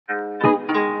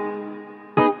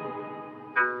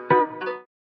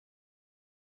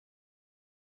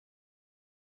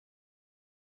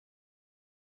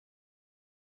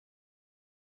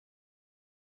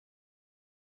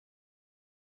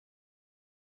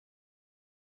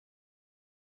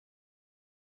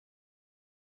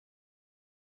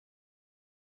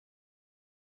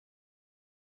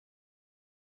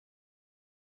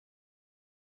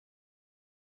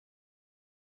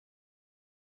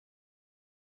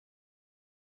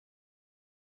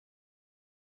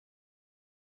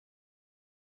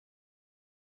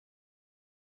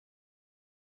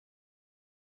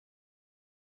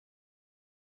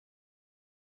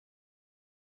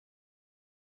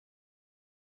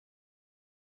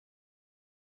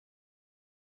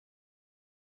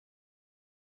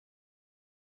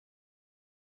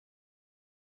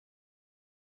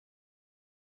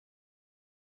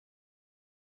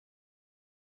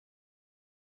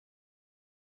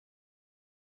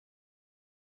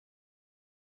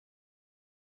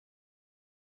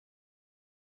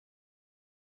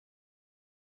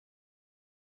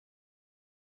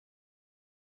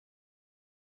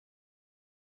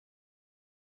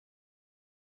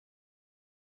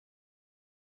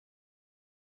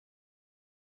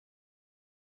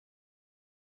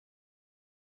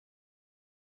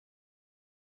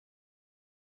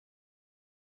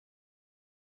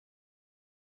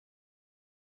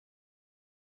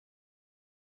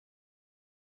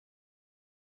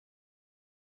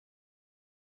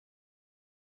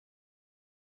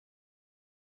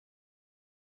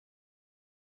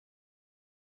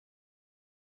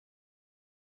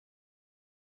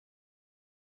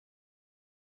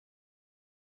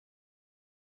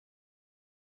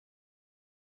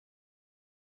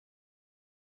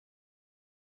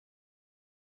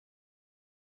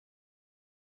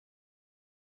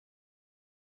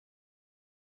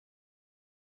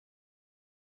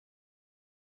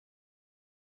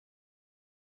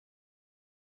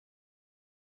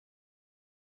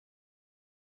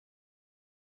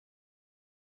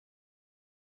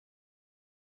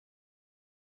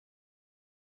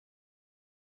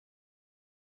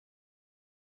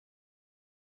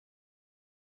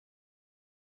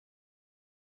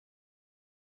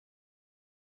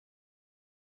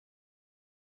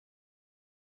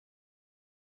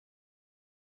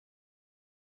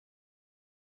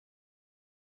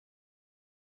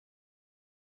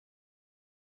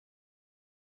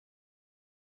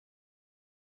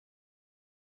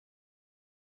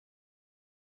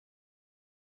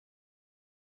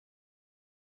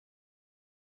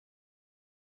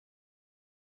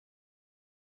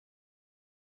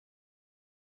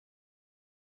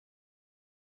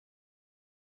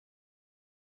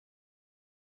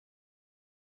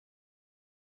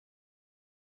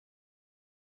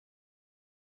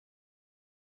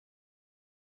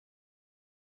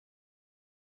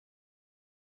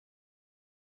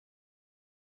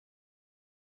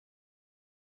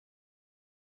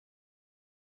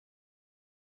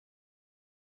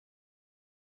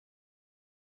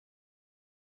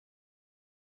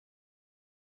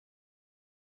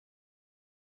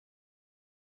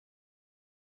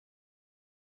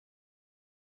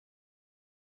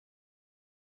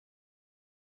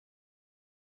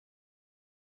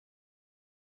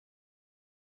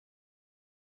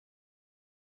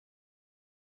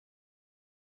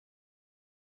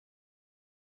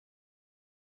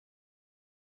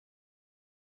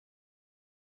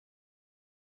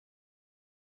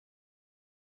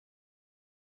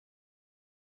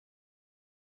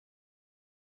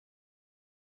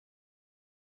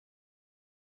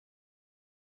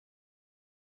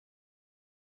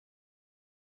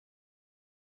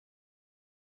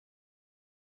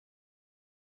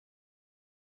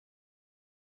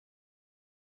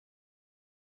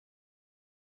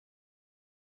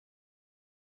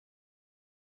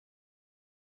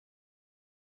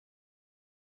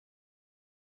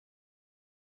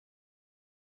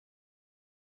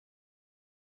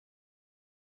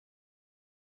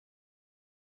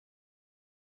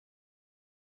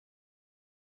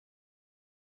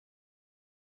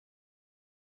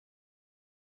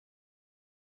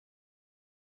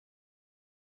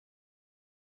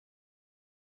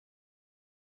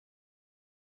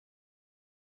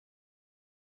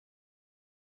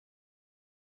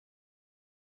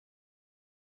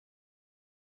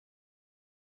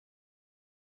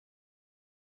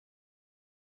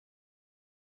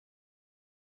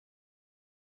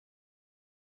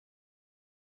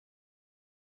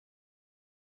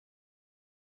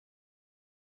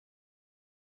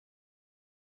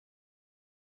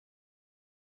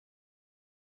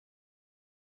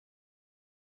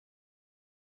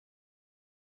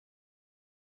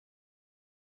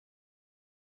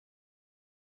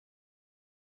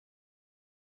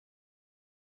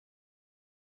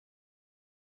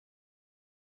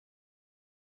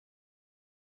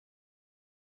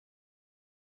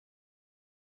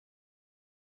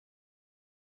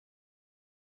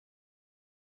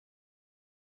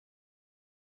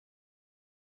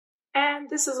And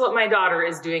this is what my daughter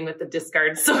is doing with the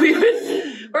discard. So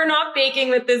we're not baking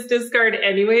with this discard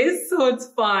anyways, so it's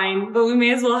fine. But we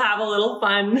may as well have a little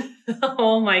fun.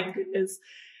 Oh my goodness.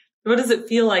 What does it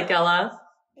feel like, Ella?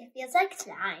 It feels like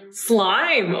slime.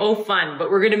 Slime. Oh, fun. But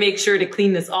we're going to make sure to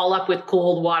clean this all up with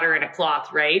cold water and a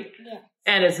cloth, right? Yes.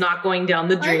 And it's not going down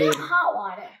the drain. Or hot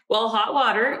water. Well, hot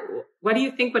water, what do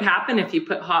you think would happen if you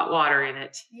put hot water in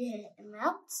it? Yeah, it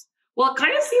melts. Well, it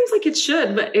kind of seems like it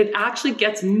should, but it actually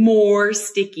gets more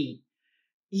sticky.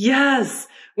 Yes.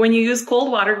 When you use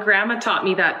cold water, Grandma taught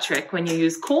me that trick. When you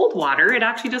use cold water, it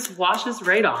actually just washes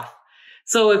right off.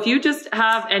 So if you just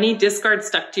have any discard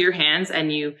stuck to your hands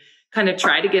and you kind of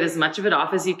try to get as much of it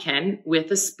off as you can with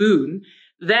a spoon,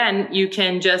 then you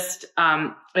can just,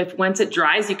 if once it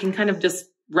dries, you can kind of just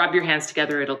rub your hands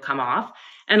together, it'll come off.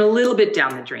 And a little bit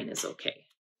down the drain is okay.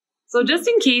 So just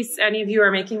in case any of you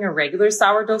are making a regular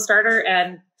sourdough starter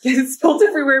and it's spilled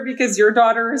everywhere because your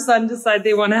daughter or son decide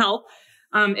they want to help,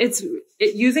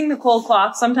 using the cold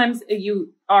cloth. Sometimes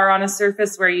you are on a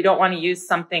surface where you don't want to use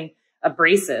something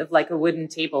abrasive like a wooden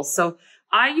table. So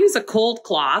I use a cold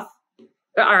cloth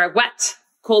or a wet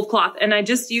cold cloth. And I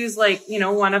just use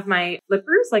one of my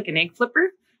flippers, like an egg flipper,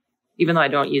 even though I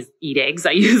don't eat eggs,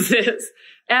 I use this.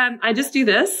 And I just do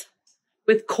this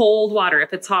with cold water.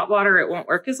 If it's hot water, it won't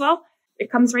work as well.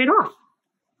 It comes right off.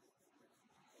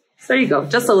 So there you go.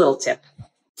 Just a little tip.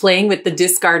 Playing with the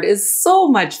discard is so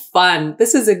much fun.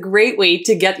 This is a great way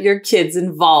to get your kids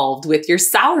involved with your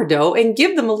sourdough and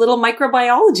give them a little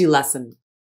microbiology lesson.